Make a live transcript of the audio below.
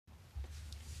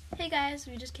Hey guys,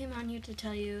 we just came on here to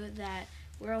tell you that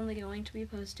we're only going to be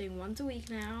posting once a week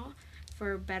now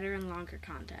for better and longer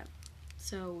content.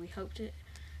 So we hope to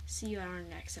see you on our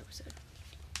next episode.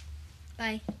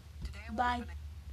 Bye. Today I will Bye. give an